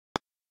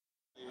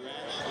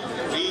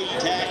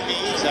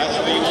race. That's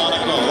where you want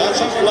to go. That's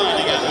what we're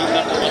lining up. He's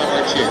number one of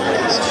our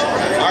Chariots.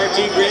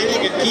 RT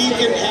Grading and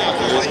Deken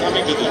is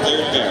coming to the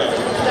third barrel.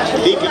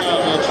 Deken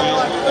Oilfield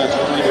Transport, that's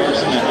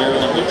Doerkson at barrel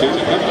number 2.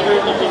 And coming to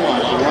barrel number 1,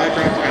 the Rye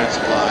Drop Grant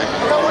Supply,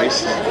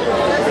 Bryce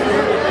Somerville.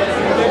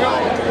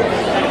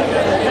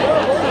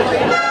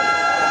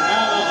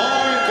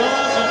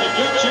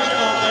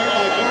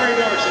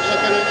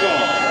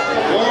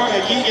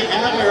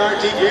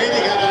 RT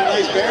Grading having a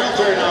nice barrel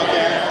turn out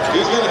there.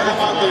 He's going to come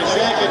out there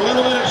second. A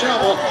little bit of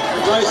trouble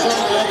for Bryce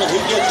Somerville, but he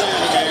gets out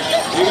of there.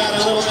 You got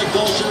a little bit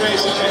closer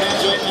race on your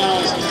hands right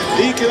now as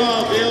Deken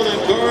Oilfield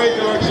and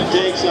Doerkson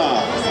takes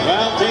off.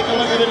 Well, take a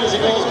look at him as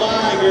he goes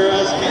by,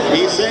 girls.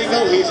 He's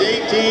single, he's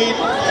 18,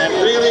 and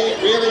really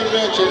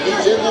rich, and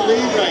he's in the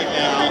lead right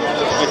now.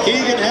 But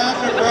Keegan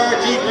Hafner for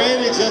RT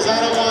Grading says, I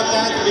don't want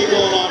that to be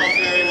going on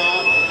very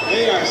long.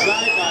 They are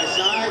side by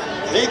side.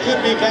 They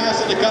could be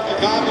passing a cup of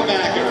coffee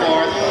back and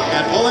forth,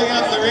 and pulling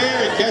up the rear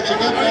and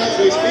catching up as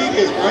we speak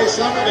is Bryce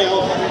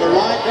Somerville for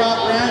Rye Drop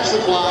Ranch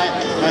Supply,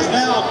 as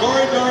now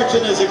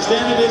Doerkson has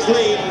extended his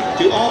lead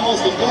to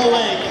almost a full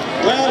length.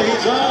 Well,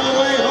 he's on the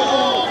way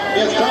home.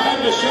 It's time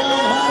to show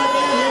him how to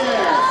get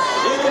here.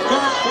 Here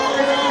comes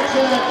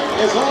Doerkson,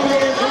 is holding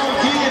his own.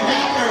 Keegan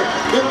Hafner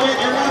could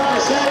make a run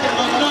for second,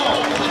 but no.